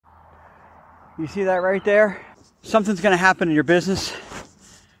You see that right there? Something's going to happen in your business.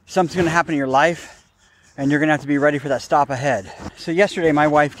 Something's going to happen in your life. And you're going to have to be ready for that stop ahead. So yesterday, my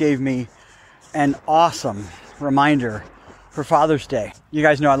wife gave me an awesome reminder for Father's Day. You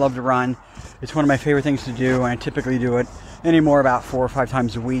guys know I love to run. It's one of my favorite things to do, and I typically do it anymore about 4 or 5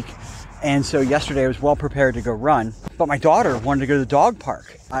 times a week. And so yesterday I was well prepared to go run, but my daughter wanted to go to the dog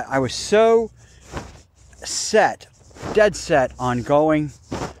park. I was so dead set on going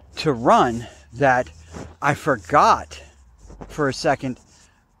to run that I forgot for a second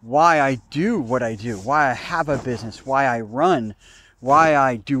why I do what I do, why I have a business, why I run, why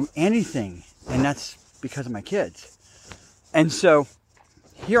I do anything. And that's because of my kids. And so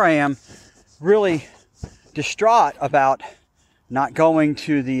here I am, really distraught about not going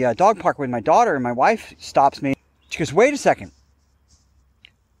to the dog park with my daughter, and my wife stops me. She goes, wait a second.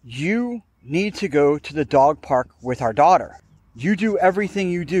 You need to go to the dog park with our daughter. You do everything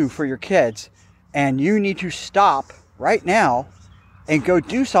you do for your kids, and you need to stop right now and go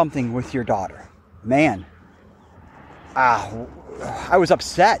do something with your daughter. Man, I was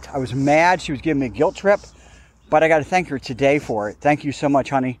upset. I was mad. She was giving me a guilt trip, but I got to thank her today for it. Thank you so much,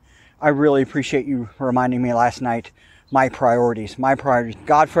 honey. I really appreciate you reminding me last night my priorities.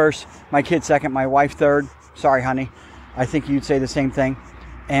 God first, my kids second, my wife third. Sorry, honey. I think you'd say the same thing.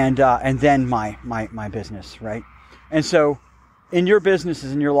 And then my business, right? And so in your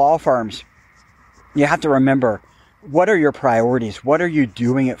businesses, in your law firms, you have to remember, what are your priorities? What are you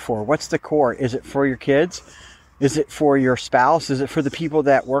doing it for? What's the core? Is it for your kids? Is it for your spouse? Is it for the people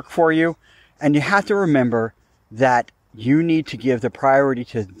that work for you? And you have to remember that you need to give the priority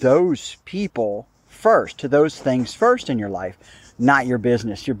to those people first, to those things first in your life, not your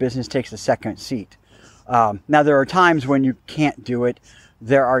business. Your business takes a second seat. Now, there are times when you can't do it.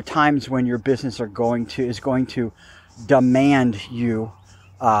 There are times when your business is going to demand you,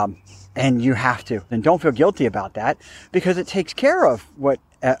 and you have to. And don't feel guilty about that, because it takes care of what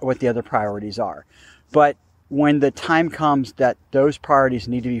the other priorities are. But when the time comes that those priorities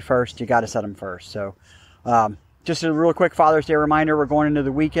need to be first, you got to set them first. So, just a real quick Father's Day reminder, we're going into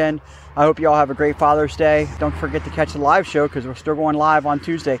the weekend. I hope you all have a great Father's Day. Don't forget to catch the live show, because we're still going live on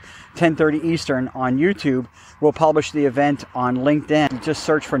Tuesday, 10:30 Eastern on YouTube. We'll publish the event on LinkedIn. Just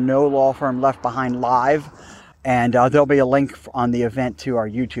search for No Law Firm Left Behind Live, and there'll be a link on the event to our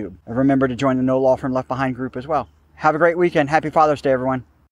YouTube. And remember to join the No Law Firm Left Behind group as well. Have a great weekend. Happy Father's Day, everyone.